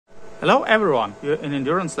Hello everyone, you're in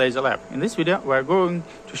Endurance Laser Lab. In this video we're going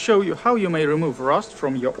to show you how you may remove rust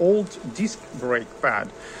from your old disc brake pad.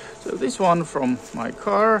 So this one from my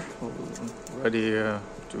car, ready to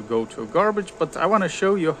go to garbage, but I want to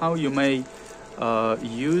show you how you may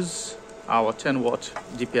use our 10-watt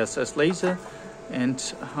DPSSL laser and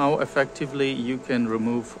how effectively you can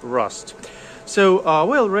remove rust. So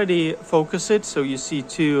we already focus it, so you see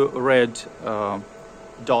two red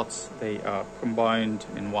dots. They are combined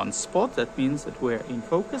in one spot. That means that we're in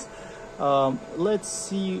focus. Let's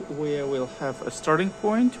see where we'll have a starting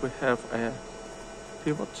point. We have a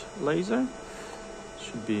pivot laser,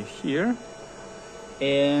 should be here,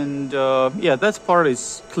 and yeah, that part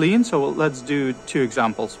is clean. So let's do two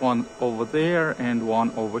examples, one over there and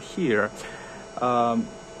one over here.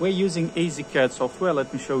 We're using AZCAD software.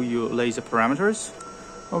 Let me show you laser parameters.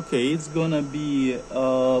 Okay, it's gonna be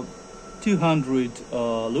 200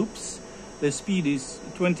 loops. The speed is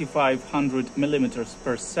 2500 millimeters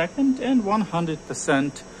per second and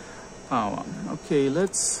 100% power. Okay,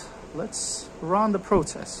 let's run the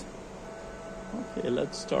process. Okay,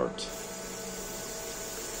 let's start.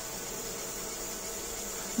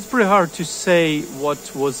 It's pretty hard to say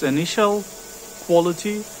what was initial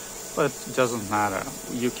quality, but it doesn't matter.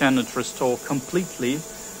 You cannot restore completely.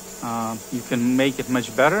 You can make it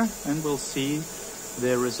much better, and we'll see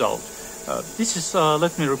the result. This is,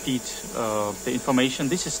 let me repeat the information.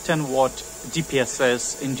 This is 10-watt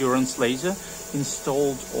DPSS endurance laser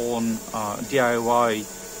installed on DIY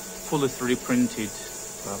fully 3D printed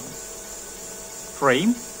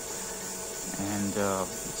frame, and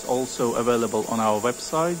it's also available on our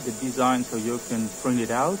website, the design, so you can print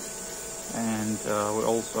it out. And we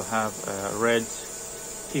also have a red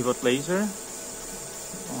pivot laser.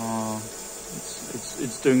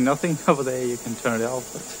 It's doing nothing over there. You can turn it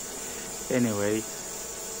off, but anyway,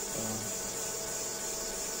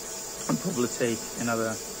 I'll probably take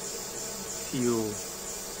another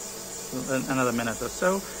minute or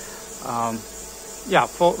so. Yeah,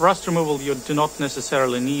 for rust removal you do not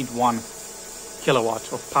necessarily need 1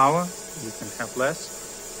 kilowatt of power. You can have less,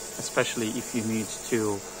 especially if you need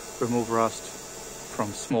to remove rust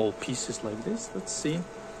from small pieces like this. Let's see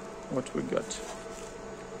what we got.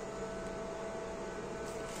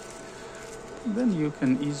 Then you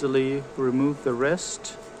can easily remove the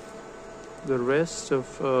rest of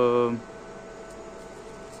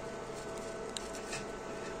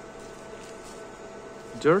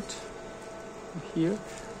dirt here.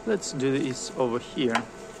 Let's do this over here.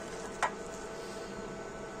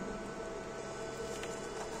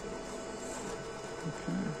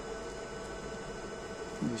 Okay,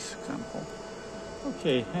 this example.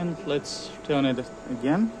 Okay, and let's turn it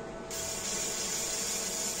again.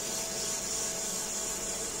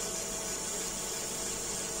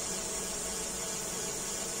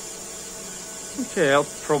 Okay, I'll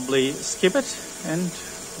probably skip it and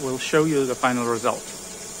we'll show you the final result.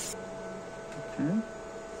 Okay.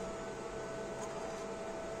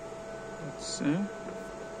 Let's see.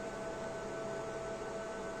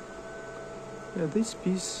 Yeah, this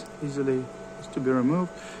piece easily is to be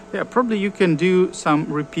removed. Yeah, probably you can do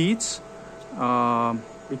some repeats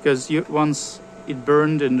because once it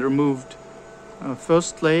burned and removed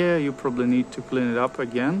first layer, you probably need to clean it up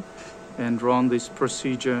again and run this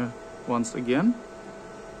procedure once again,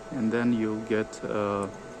 and then you'll get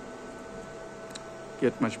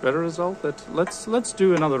much better result. But let's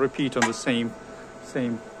do another repeat on the same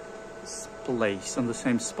place, on the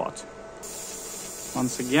same spot.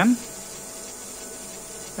 Once again.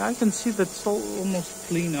 Yeah, I can see that it's almost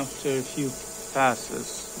clean after a few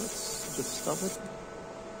passes. Let's just stop it.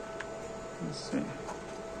 Let's see.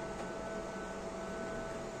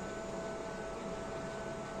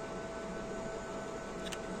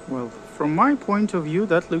 Well, from my point of view,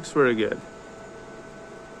 that looks very good.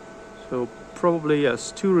 So probably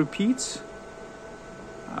yes, 2 repeats,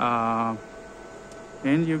 and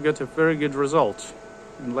you get a very good result.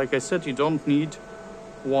 And like I said, you don't need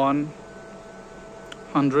 1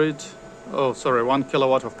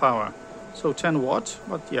 kilowatt of power. So 10 watt,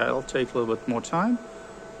 but yeah, it'll take a little bit more time.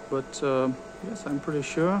 But yes, I'm pretty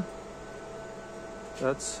sure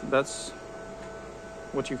that's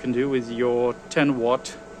what you can do with your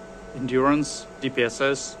 10-watt endurance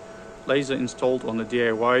DPSS laser installed on a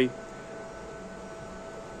DIY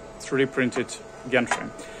 3D printed gantry.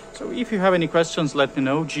 So if you have any questions, let me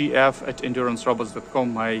know.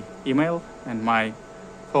 gf@endurancerobots.com, my email, and my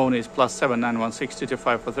phone is +7 9160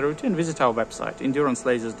 2543, and visit our website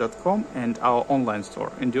endurancelasers.com and our online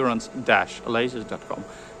store endurance-lasers.com.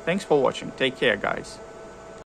 Thanks for watching. Take care, guys.